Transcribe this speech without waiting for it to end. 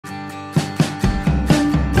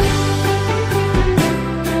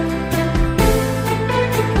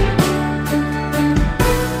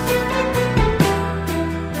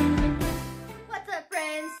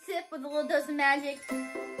Magic,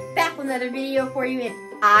 back with another video for you, and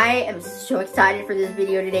I am so excited for this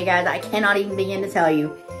video today, guys. I cannot even begin to tell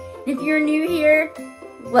you. If you're new here,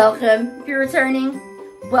 welcome. If you're returning,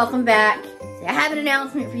 welcome back. So I have an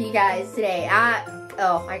announcement for you guys today.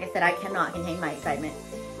 Like I said, I cannot contain my excitement.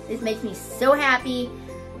 This makes me so happy.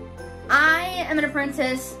 I am an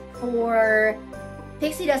apprentice for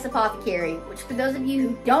Pixie Apothecary, which for those of you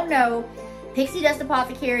who don't know, Pixie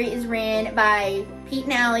Apothecary is ran by Pete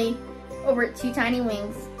and Allie over at Two Tiny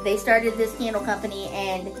Wings. They started this candle company,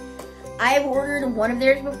 and I've ordered one of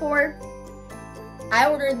theirs before. I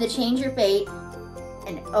ordered the Change Your Fate,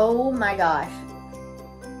 and oh my gosh.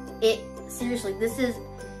 Seriously, this is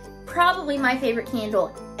probably my favorite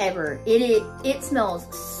candle ever. It smells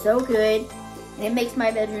so good, and it makes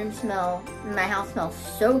my bedroom smell, my house smell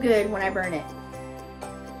so good when I burn it.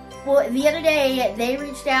 Well, the other day, they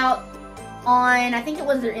reached out on, I think it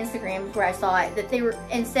was their Instagrams where I saw it,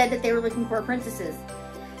 and said that they were looking for apprentices.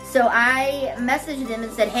 So I messaged them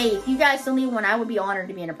and said, hey, if you guys still need one, I would be honored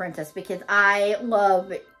to be an apprentice because I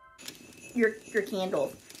love your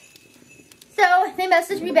candles. So they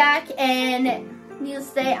messaged me back, and needless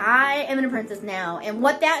to say, I am an apprentice now. And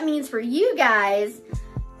what that means for you guys,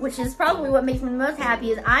 which is probably what makes me the most happy,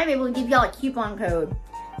 is I'm able to give y'all a coupon code.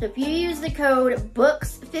 So if you use the code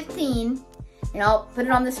BOOKS15, and I'll put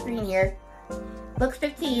it on the screen here,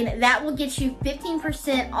 BOOKS15, that will get you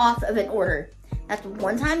 15% off of an order. That's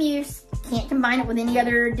one-time use. Can't combine it with any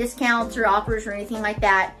other discounts or offers or anything like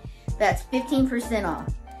that. That's 15%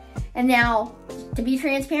 off. And now, to be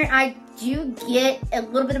transparent, I do get a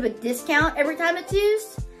little bit of a discount every time it's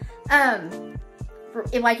used.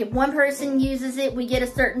 If one person uses it, we get a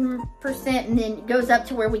certain percent, and then it goes up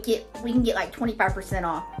to where we can get like 25%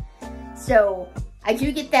 off. So I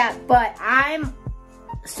do get that, but I'm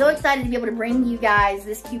so excited to be able to bring you guys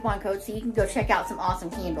this coupon code so you can go check out some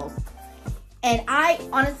awesome candles. And I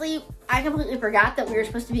completely forgot that we were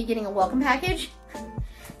supposed to be getting a welcome package.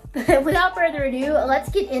 But without further ado,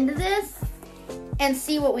 let's get into this and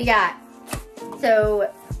see what we got.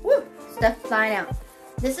 So, stuff flying out.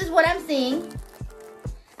 This is what I'm seeing.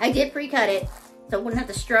 I did pre-cut it, so I wouldn't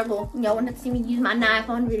have to struggle. Y'all wouldn't have to see me use my knife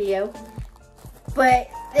on video. But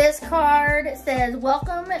this card says,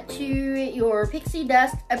 welcome to your Pixie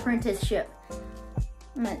Dust Apprenticeship.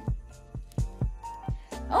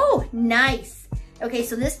 Oh, nice. Okay,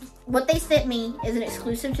 so what they sent me is an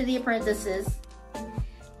exclusive to the apprentices.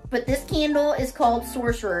 But this candle is called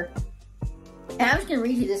Sorcerer. And I'm just going to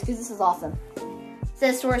read you this because this is awesome. It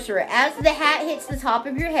says, Sorcerer, as the hat hits the top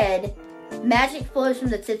of your head, magic flows from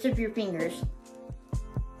the tips of your fingers.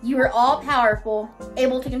 You are all-powerful,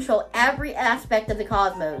 able to control every aspect of the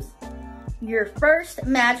cosmos. Your first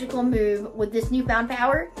magical move with this newfound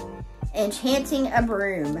power? Enchanting a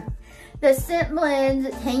broom. The scent blends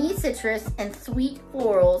tangy citrus and sweet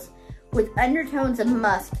florals with undertones of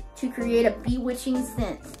musk to create a bewitching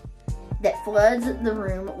scent that floods the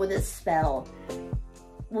room with a spell.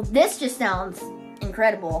 Well, this just sounds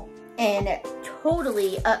incredible and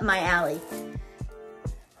totally up my alley.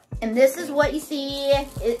 And this is what you see.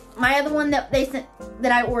 My other one that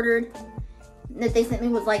I ordered, that they sent me,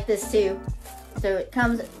 was like this too. So it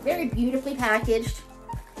comes very beautifully packaged.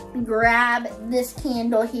 Grab this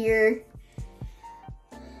candle here.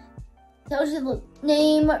 Tells you the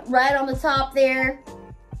name right on the top there.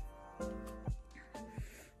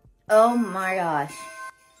 Oh my gosh.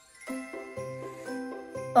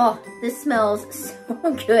 Oh, this smells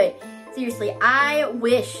so good. Seriously, I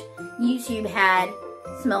wish YouTube had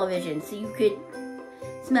smell-o-vision so you could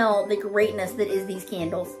smell the greatness that is these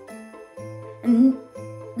candles. And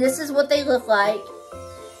this is what they look like.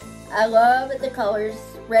 I love the colors,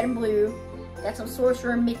 red and blue. Got some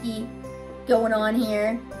Sorcerer Mickey going on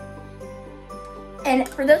here. And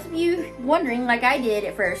for those of you wondering, like I did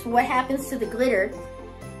at first, what happens to the glitter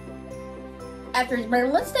after it's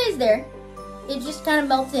burned? Well, it stays there. It just kind of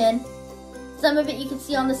melts in. Some of it you can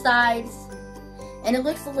see on the sides, and it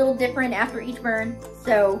looks a little different after each burn.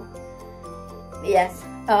 So, yes.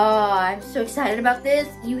 Oh, I'm so excited about this.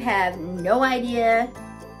 You have no idea.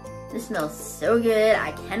 This smells so good.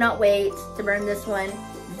 I cannot wait to burn this one.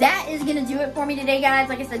 That is going to do it for me today, guys.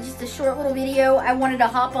 Like I said, just a short little video. I wanted to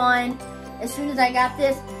hop on as soon as I got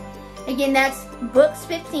this. Again, that's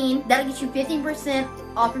BOOKS15. That'll get you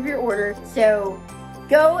 15% off of your order. So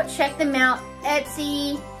go check them out.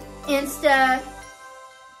 Etsy, Insta,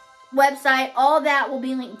 website, all that will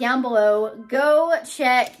be linked down below. Go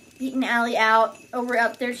check Pete and Allie out over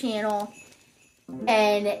at their channel.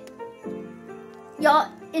 And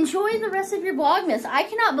y'all enjoy the rest of your Vlogmas. I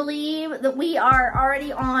cannot believe that we are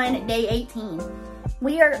already on day 18.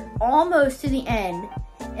 We are almost to the end.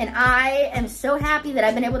 And I am so happy that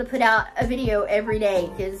I've been able to put out a video every day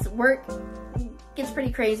because work gets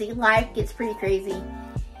pretty crazy. Life gets pretty crazy.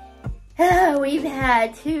 We've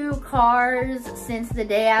had 2 cars since the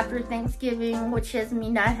day after Thanksgiving, which has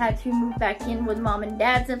meant I had to move back in with mom and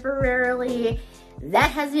dad temporarily.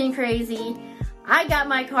 That has been crazy. I got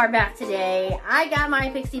my car back today. I got my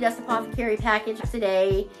Pixie Dust Apothecary package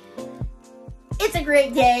today. It's a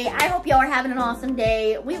great day. I hope y'all are having an awesome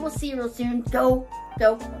day. We will see you real soon. Go.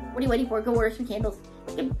 What are you waiting for? Go order some candles.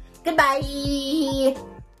 Goodbye.